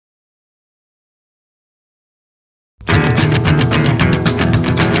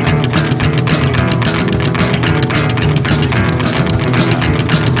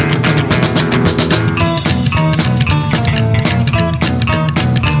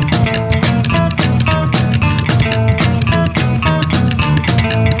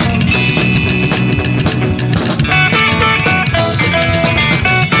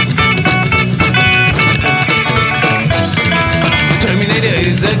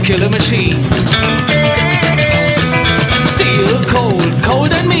killer machine. Steel cold,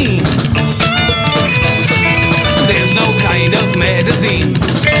 cold and mean. There's no kind of medicine.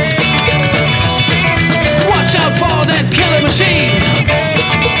 Watch out for that killer machine.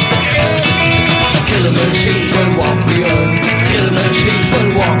 Killer machines will walk the earth. Killer machines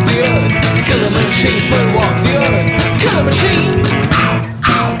will walk the earth. Killer machines will walk the earth. Killer machine.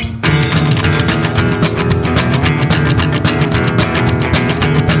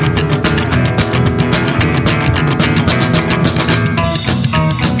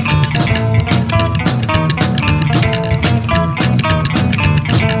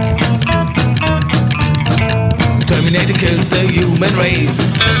 Terminator kills the human race.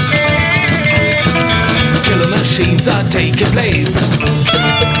 Killer machines are taking place.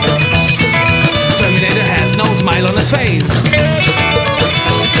 Terminator has no smile on his face.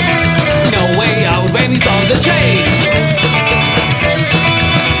 No way out when he's on the chase.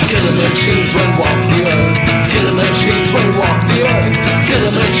 Killer machines will walk the earth. Killer machines will walk the earth.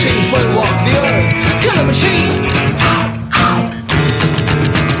 Killer machines will walk the earth. Killer machine.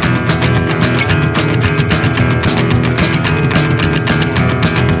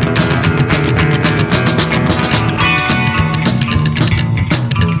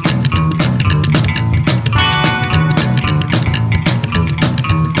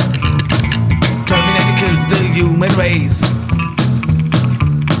 Human race,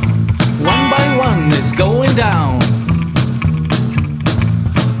 one by one is going down,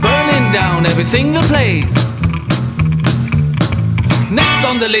 burning down every single place. Next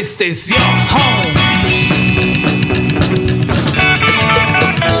on the list is your home.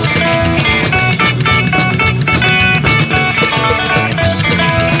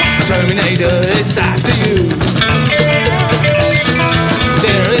 Terminator is after you.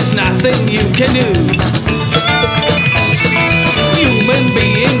 There is nothing you can do. Human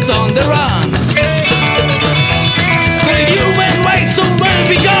beings on the run.